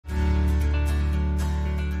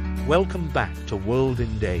Welcome back to World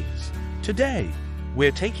in Days. Today,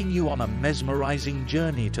 we're taking you on a mesmerizing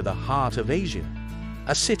journey to the heart of Asia,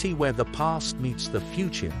 a city where the past meets the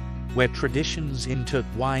future, where traditions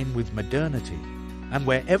intertwine with modernity, and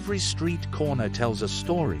where every street corner tells a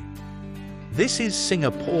story. This is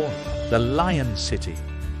Singapore, the Lion City.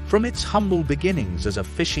 From its humble beginnings as a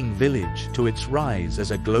fishing village to its rise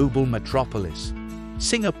as a global metropolis,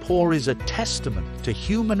 Singapore is a testament to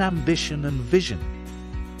human ambition and vision.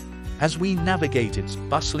 As we navigate its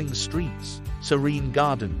bustling streets, serene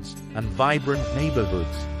gardens, and vibrant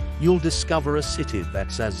neighborhoods, you'll discover a city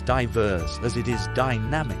that's as diverse as it is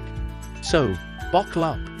dynamic. So, buckle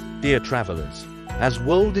up, dear travelers, as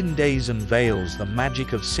World in Days unveils the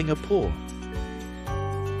magic of Singapore.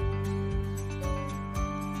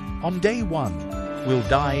 On day one, we'll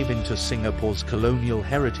dive into Singapore's colonial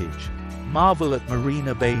heritage, marvel at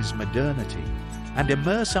Marina Bay's modernity, and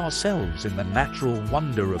immerse ourselves in the natural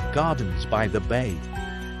wonder of gardens by the bay.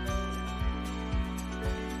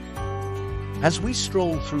 As we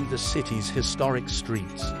stroll through the city's historic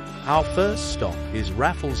streets, our first stop is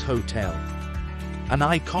Raffles Hotel, an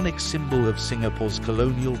iconic symbol of Singapore's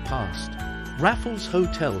colonial past. Raffles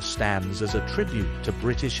Hotel stands as a tribute to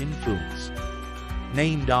British influence.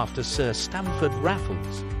 Named after Sir Stamford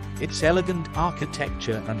Raffles, its elegant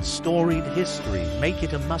architecture and storied history make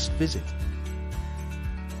it a must-visit.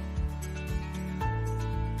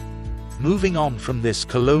 Moving on from this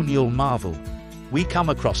colonial marvel, we come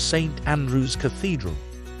across St. Andrew's Cathedral.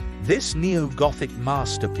 This neo-Gothic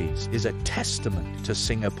masterpiece is a testament to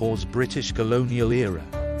Singapore's British colonial era.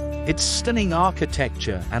 Its stunning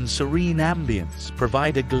architecture and serene ambience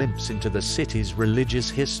provide a glimpse into the city's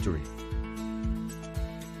religious history.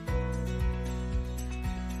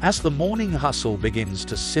 As the morning hustle begins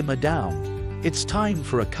to simmer down, it's time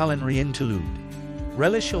for a culinary interlude.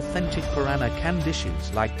 Relish authentic Peranakan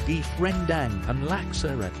dishes like beef rendang and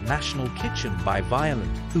laksa at National Kitchen by Violet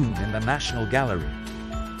Food in the National Gallery.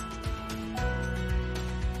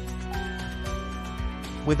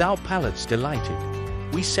 With our palates delighted,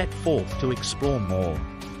 we set forth to explore more,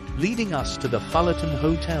 leading us to the Fullerton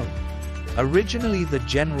Hotel. Originally the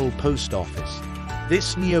General Post Office,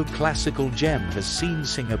 this neoclassical gem has seen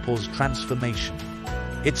Singapore's transformation.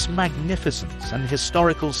 Its magnificence and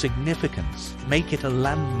historical significance make it a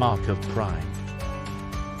landmark of pride.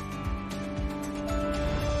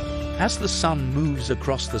 As the sun moves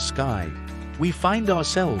across the sky, we find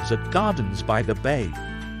ourselves at Gardens by the Bay,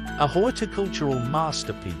 a horticultural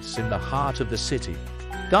masterpiece in the heart of the city.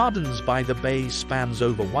 Gardens by the Bay spans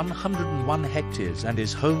over 101 hectares and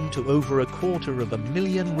is home to over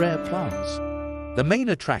 250,000 rare plants. The main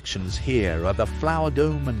attractions here are the Flower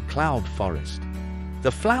Dome and Cloud Forest.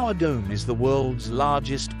 The Flower Dome is the world's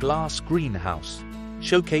largest glass greenhouse,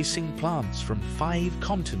 showcasing plants from 5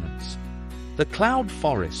 continents. The Cloud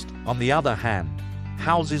Forest, on the other hand,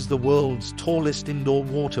 houses the world's tallest indoor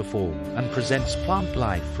waterfall and presents plant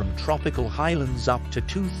life from tropical highlands up to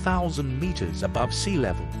 2,000 meters above sea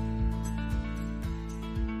level.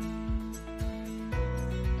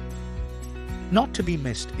 Not to be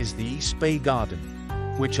missed is the East Bay Garden,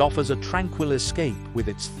 which offers a tranquil escape with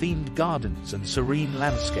its themed gardens and serene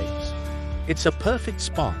landscapes. It's a perfect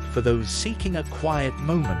spot for those seeking a quiet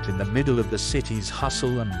moment in the middle of the city's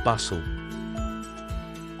hustle and bustle.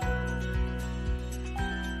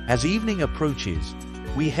 As evening approaches,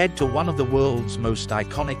 we head to one of the world's most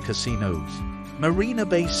iconic casinos, Marina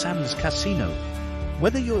Bay Sands Casino.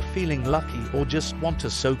 Whether you're feeling lucky or just want to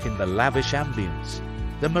soak in the lavish ambience,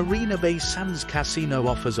 the Marina Bay Sands Casino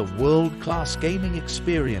offers a world-class gaming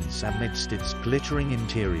experience amidst its glittering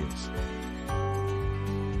interiors.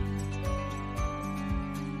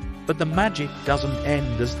 But the magic doesn't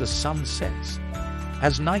end as the sun sets.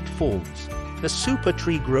 As night falls, the Super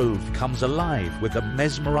Tree Grove comes alive with a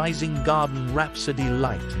mesmerizing garden rhapsody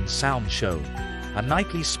light and sound show, a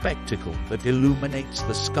nightly spectacle that illuminates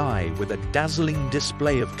the sky with a dazzling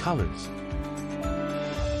display of colors.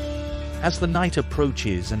 As the night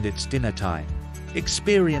approaches and it's dinner time,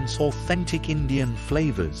 experience authentic Indian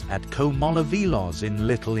flavors at Colonial Villas in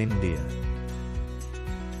Little India.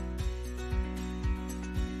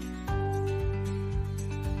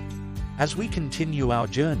 As we continue our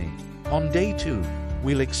journey, on day 2,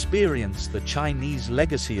 we'll experience the Chinese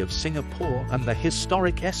legacy of Singapore and the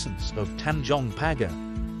historic essence of Tanjong Pagar.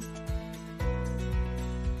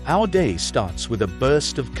 Our day starts with a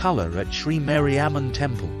burst of color at Sri Mariamman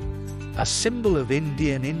Temple, a symbol of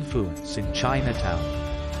Indian influence in Chinatown.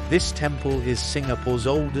 This temple is Singapore's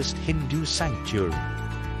oldest Hindu sanctuary.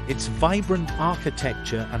 Its vibrant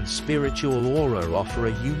architecture and spiritual aura offer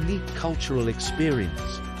a unique cultural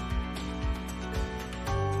experience.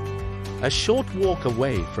 A short walk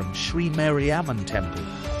away from Sri Mariamman Temple,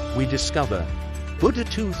 we discover Buddha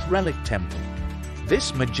Tooth Relic Temple.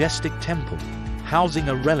 This majestic temple, housing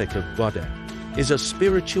a relic of Buddha, is a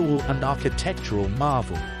spiritual and architectural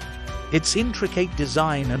marvel. Its intricate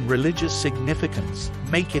design and religious significance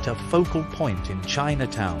make it a focal point in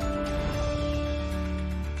Chinatown.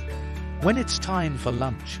 When it's time for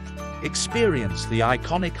lunch, experience the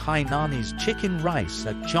iconic Hainanese chicken rice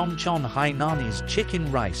at Chonchon Hainanese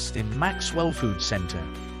Chicken Rice in Maxwell Food Center.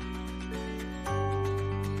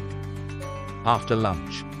 After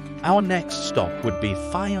lunch, our next stop would be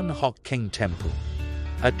Thian Hock King Temple,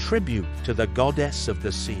 a tribute to the goddess of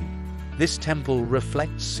the sea. This temple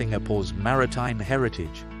reflects Singapore's maritime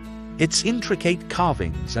heritage. Its intricate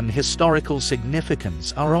carvings and historical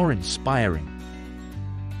significance are awe-inspiring.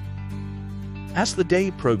 As the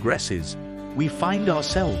day progresses, we find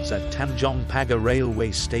ourselves at Tanjong Pagar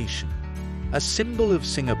Railway Station, a symbol of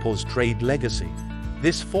Singapore's trade legacy.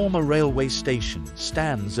 This former railway station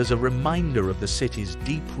stands as a reminder of the city's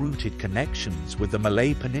deep-rooted connections with the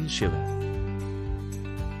Malay Peninsula.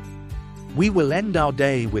 We will end our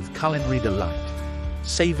day with culinary delight.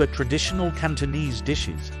 Savor traditional Cantonese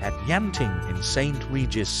dishes at Yanting in St.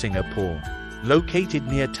 Regis, Singapore, located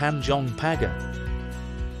near Tanjong Pagar.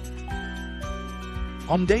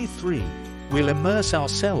 On day 3, we'll immerse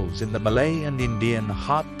ourselves in the Malay and Indian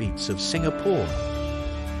heartbeats of Singapore.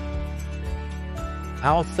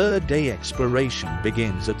 Our third day exploration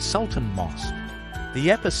begins at Sultan Mosque, the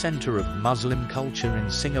epicenter of Muslim culture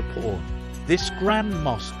in Singapore. This grand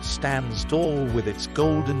mosque stands tall with its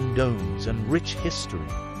golden domes and rich history,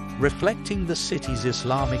 reflecting the city's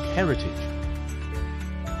Islamic heritage.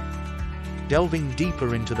 Delving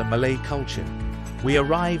deeper into the Malay culture, we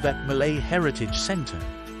arrive at Malay Heritage Center,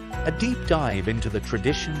 a deep dive into the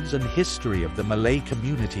traditions and history of the Malay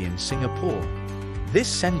community in Singapore. This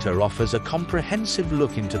center offers a comprehensive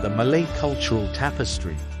look into the Malay cultural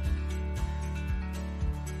tapestry.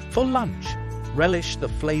 For lunch, relish the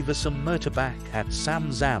flavoursome murtabak at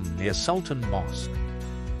Sam Zam near Sultan Mosque.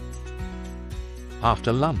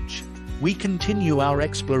 After lunch, we continue our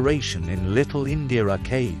exploration in Little India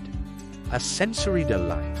Arcade, a sensory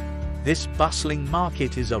delight. This bustling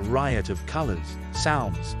market is a riot of colours,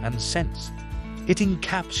 sounds and scents. It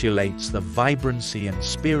encapsulates the vibrancy and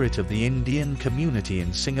spirit of the Indian community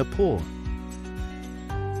in Singapore.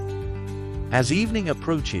 As evening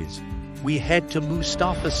approaches, we head to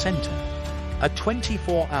Mustafa Centre, a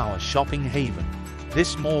 24-hour shopping haven.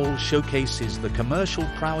 This mall showcases the commercial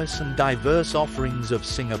prowess and diverse offerings of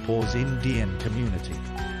Singapore's Indian community.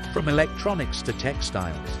 From electronics to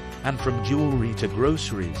textiles, and from jewelry to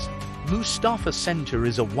groceries, Mustafa Centre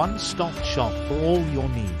is a one-stop shop for all your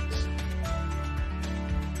needs.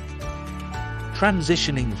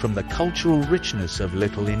 Transitioning from the cultural richness of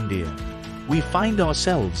Little India, we find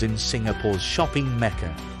ourselves in Singapore's shopping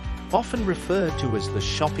mecca, often referred to as the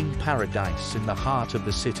shopping paradise in the heart of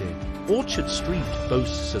the city. Orchard Street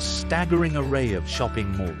boasts a staggering array of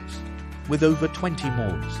shopping malls, with over 20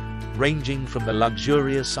 malls, ranging from the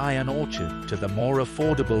luxurious Iron Orchard to the more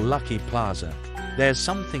affordable Lucky Plaza. There's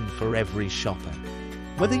something for every shopper.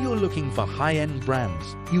 Whether you're looking for high-end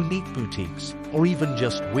brands, unique boutiques, or even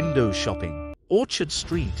just window shopping, Orchard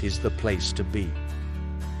Street is the place to be.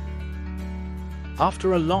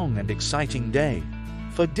 After a long and exciting day,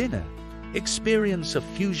 for dinner, experience a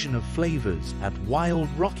fusion of flavors at Wild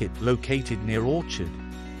Rocket located near Orchard,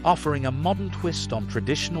 offering a modern twist on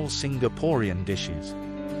traditional Singaporean dishes.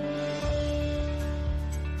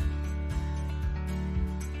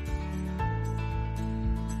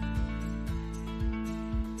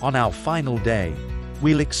 On our final day,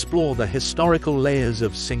 we'll explore the historical layers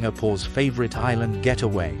of Singapore's favorite island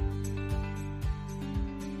getaway.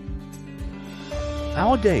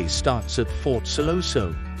 Our day starts at Fort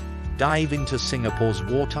Siloso. Dive into Singapore's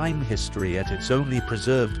wartime history at its only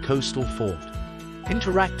preserved coastal fort.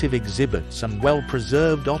 Interactive exhibits and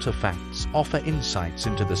well-preserved artifacts offer insights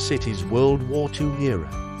into the city's World War II era.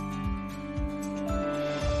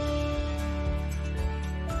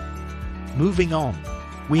 Moving on,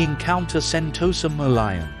 we encounter Sentosa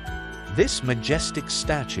Merlion. This majestic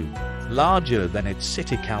statue, larger than its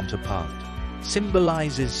city counterpart,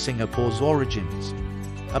 symbolizes Singapore's origins,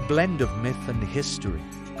 a blend of myth and history.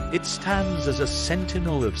 It stands as a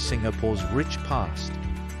sentinel of Singapore's rich past.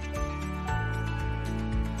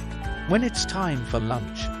 When it's time for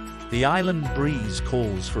lunch, the island breeze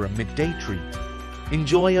calls for a midday treat.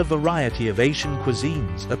 Enjoy a variety of Asian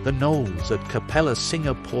cuisines at the Knolls at Capella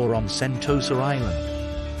Singapore on Sentosa Island.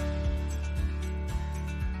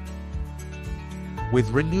 With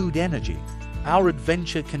renewed energy, our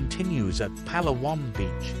adventure continues at Palawan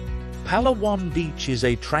Beach, Palawan Beach is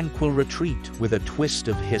a tranquil retreat with a twist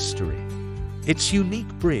of history. Its unique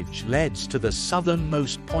bridge leads to the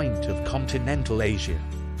southernmost point of continental Asia,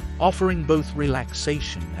 offering both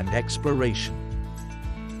relaxation and exploration.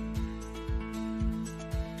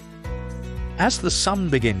 As the sun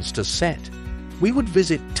begins to set, we would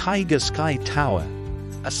visit Tiger Sky Tower.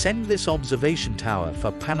 Ascend this observation tower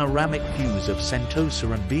for panoramic views of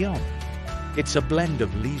Sentosa and beyond. It's a blend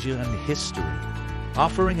of leisure and history,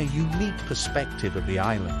 offering a unique perspective of the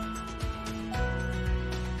island.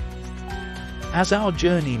 As our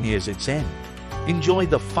journey nears its end, enjoy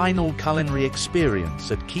the final culinary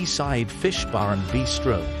experience at Quayside Fish Bar and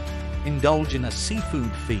Bistro. Indulge in a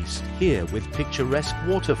seafood feast here with picturesque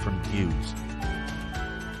waterfront views.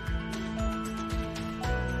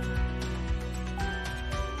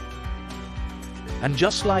 And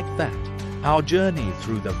just like that, our journey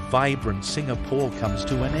through the vibrant Singapore comes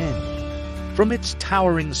to an end. From its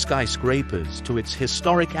towering skyscrapers to its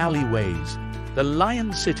historic alleyways, the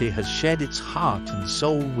Lion City has shared its heart and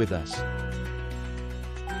soul with us.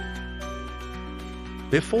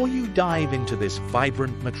 Before you dive into this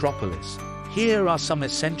vibrant metropolis, here are some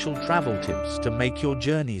essential travel tips to make your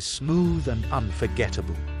journey smooth and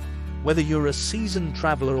unforgettable. Whether you're a seasoned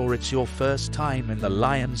traveler or it's your first time in the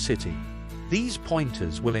Lion City, these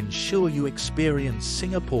pointers will ensure you experience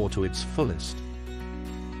Singapore to its fullest.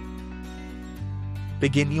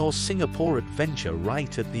 Begin your Singapore adventure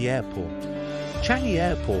right at the airport. Changi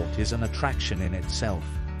Airport is an attraction in itself.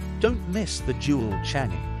 Don't miss the jewel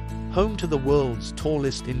Changi, home to the world's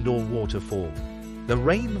tallest indoor waterfall, the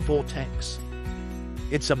Rain Vortex.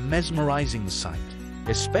 It's a mesmerizing sight,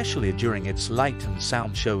 especially during its light and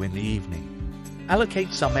sound show in the evening.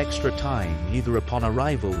 Allocate some extra time either upon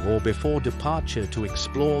arrival or before departure to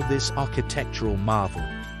explore this architectural marvel.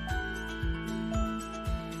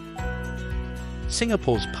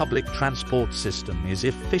 Singapore's public transport system is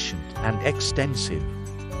efficient and extensive.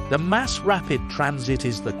 The mass rapid transit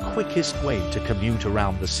is the quickest way to commute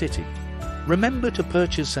around the city. Remember to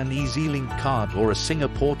purchase an EasyLink card or a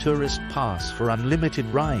Singapore Tourist Pass for unlimited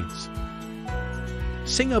rides.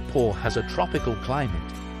 Singapore has a tropical climate,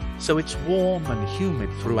 so it's warm and humid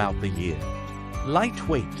throughout the year.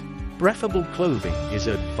 Lightweight, breathable clothing is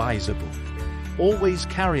advisable. Always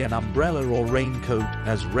carry an umbrella or raincoat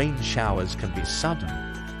as rain showers can be sudden.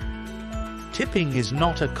 Tipping is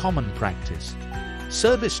not a common practice.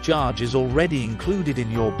 Service charge is already included in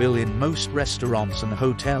your bill in most restaurants and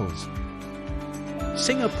hotels.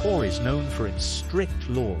 Singapore is known for its strict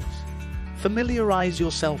laws. Familiarize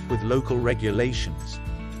yourself with local regulations,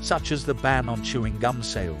 such as the ban on chewing gum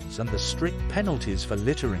sales and the strict penalties for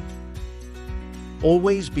littering.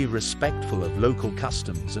 Always be respectful of local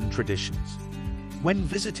customs and traditions. When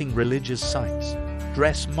visiting religious sites,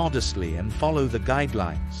 dress modestly and follow the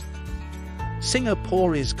guidelines.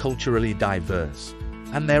 Singapore is culturally diverse,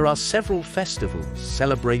 and there are several festivals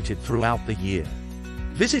celebrated throughout the year.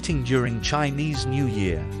 Visiting during Chinese New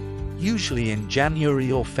Year, usually in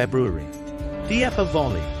January or February,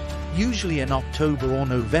 Deepavali, usually in October or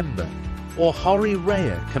November, or Hari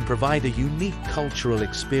Raya can provide a unique cultural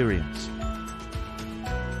experience.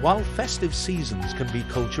 While festive seasons can be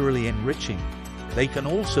culturally enriching, they can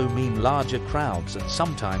also mean larger crowds and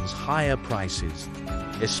sometimes higher prices,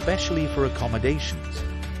 especially for accommodations.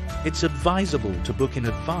 It's advisable to book in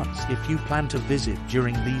advance if you plan to visit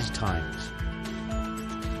during these times.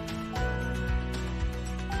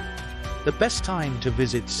 The best time to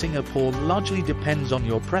visit Singapore largely depends on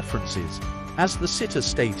your preferences, as the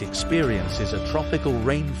city-state experiences a tropical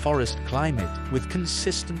rainforest climate with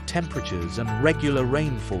consistent temperatures and regular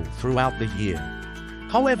rainfall throughout the year.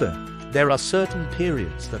 However, there are certain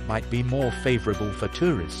periods that might be more favorable for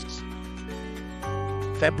tourists.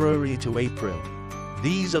 February to April.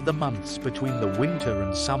 These are the months between the winter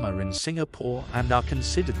and summer in Singapore and are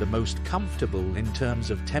considered the most comfortable in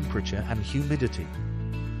terms of temperature and humidity.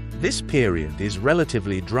 This period is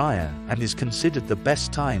relatively drier and is considered the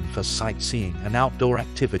best time for sightseeing and outdoor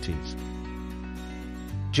activities.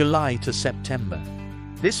 July to September.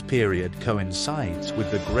 This period coincides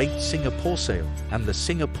with the Great Singapore Sale and the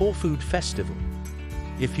Singapore Food Festival.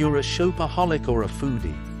 If you're a shopaholic or a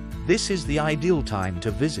foodie, this is the ideal time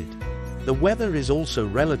to visit. The weather is also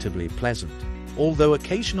relatively pleasant, although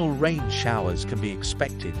occasional rain showers can be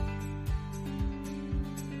expected.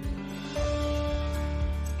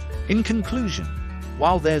 In conclusion,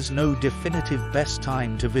 while there's no definitive best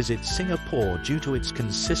time to visit Singapore due to its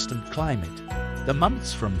consistent climate, the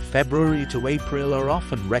months from February to April are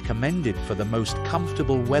often recommended for the most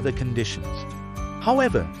comfortable weather conditions.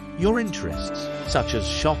 However, your interests, such as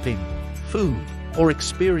shopping, food, or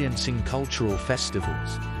experiencing cultural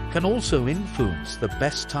festivals, can also influence the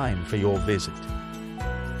best time for your visit.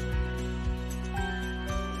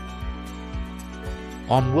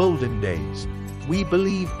 On WorldInDays, we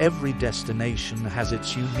believe every destination has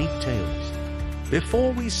its unique tales.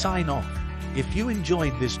 Before we sign off, if you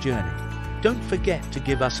enjoyed this journey, don't forget to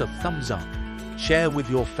give us a thumbs up, share with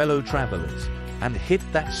your fellow travelers, and hit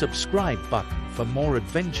that subscribe button for more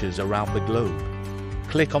adventures around the globe.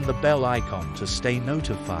 Click on the bell icon to stay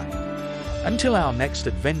notified. Until our next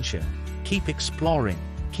adventure, keep exploring,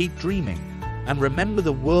 keep dreaming, and remember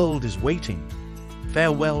the world is waiting.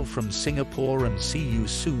 Farewell from Singapore and see you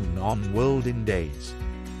soon on WorldInDays.